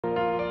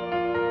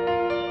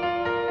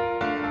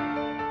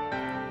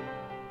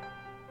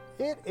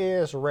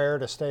is rare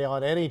to stay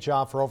on any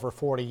job for over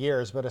 40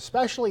 years, but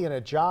especially in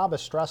a job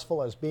as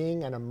stressful as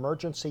being an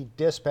emergency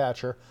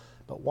dispatcher.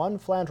 But one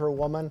Flandreau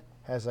woman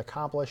has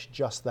accomplished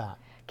just that.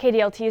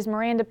 KDLT's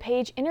Miranda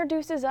Page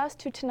introduces us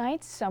to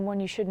tonight's Someone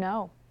You Should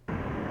Know.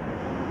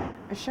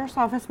 Sheriff's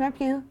Office, map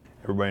you.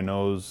 Everybody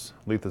knows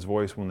Letha's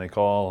voice when they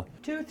call.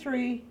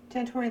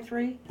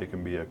 23-1023. It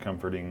can be a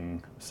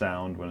comforting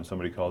sound when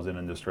somebody calls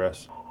in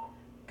distress.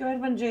 Go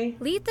ahead, 1G.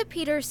 Letha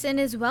Peterson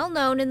is well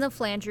known in the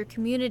Flandreau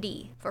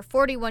community. For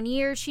 41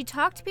 years, she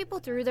talked people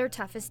through their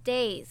toughest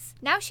days.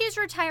 Now she is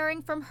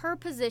retiring from her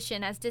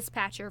position as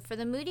dispatcher for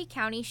the Moody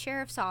County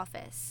Sheriff's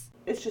Office.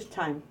 It's just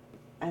time.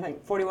 I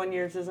think 41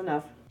 years is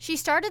enough. She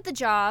started the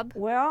job,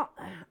 Well,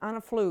 on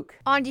a fluke.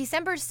 on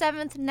December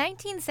 7th,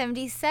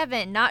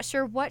 1977, not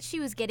sure what she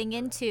was getting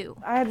into.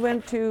 I had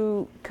went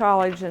to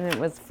college and it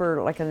was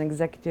for like an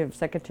executive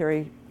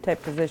secretary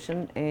type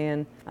position,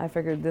 and I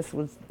figured this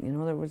was,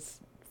 there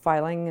was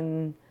filing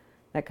and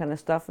that kind of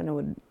stuff, and it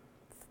would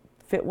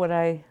fit what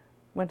I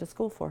went to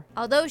school for.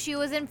 Although she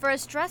was in for a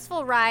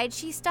stressful ride,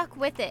 she stuck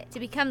with it to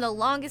become the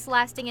longest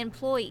lasting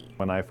employee.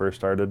 When I first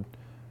started,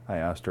 I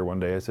asked her one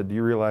day, I said, "Do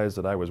you realize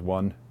that I was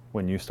one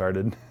when you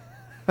started?"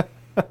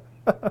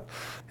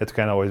 It's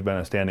kind of always been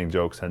a standing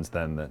joke since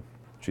then that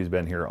she's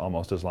been here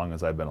almost as long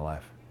as I've been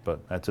alive.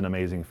 But that's an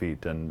amazing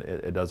feat, and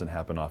it doesn't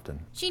happen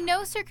often. She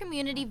knows her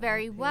community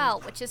very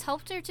well, which has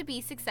helped her to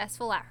be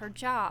successful at her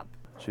job.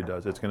 She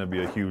does. It's going to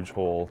be a huge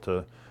hole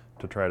to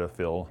try to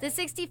fill. The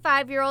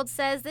 65-year-old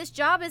says this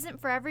job isn't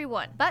for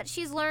everyone, but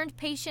she's learned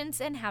patience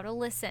and how to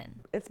listen.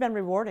 It's been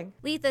rewarding.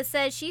 Letha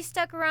says she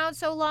stuck around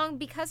so long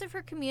because of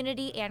her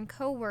community and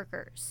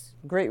co-workers.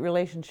 Great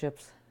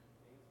relationships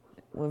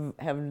we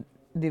have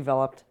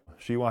developed.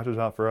 She watches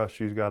out for us.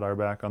 She's got our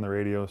back on the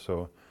radio,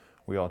 so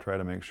we all try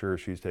to make sure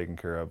she's taken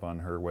care of on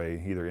her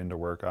way, either into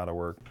work, out of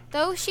work.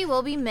 Though she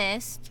will be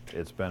missed.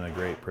 It's been a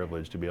great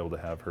privilege to be able to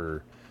have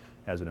her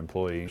as an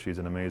employee. She's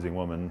an amazing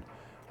woman,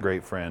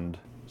 great friend.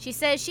 She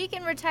says she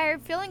can retire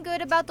feeling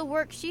good about the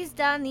work she's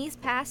done these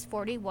past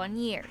 41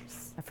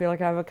 years. I feel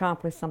like I've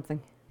accomplished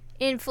something.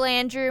 In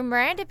Flandreau,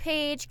 Miranda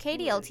Page,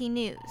 KDLT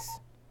News.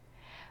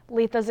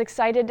 Letha's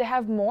excited to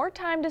have more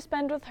time to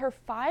spend with her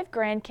 5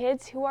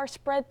 grandkids who are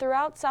spread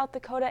throughout South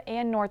Dakota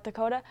and North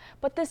Dakota,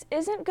 but this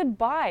isn't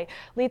goodbye.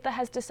 Letha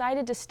has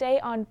decided to stay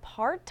on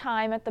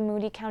part-time at the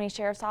Moody County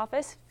Sheriff's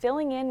Office,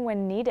 filling in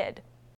when needed.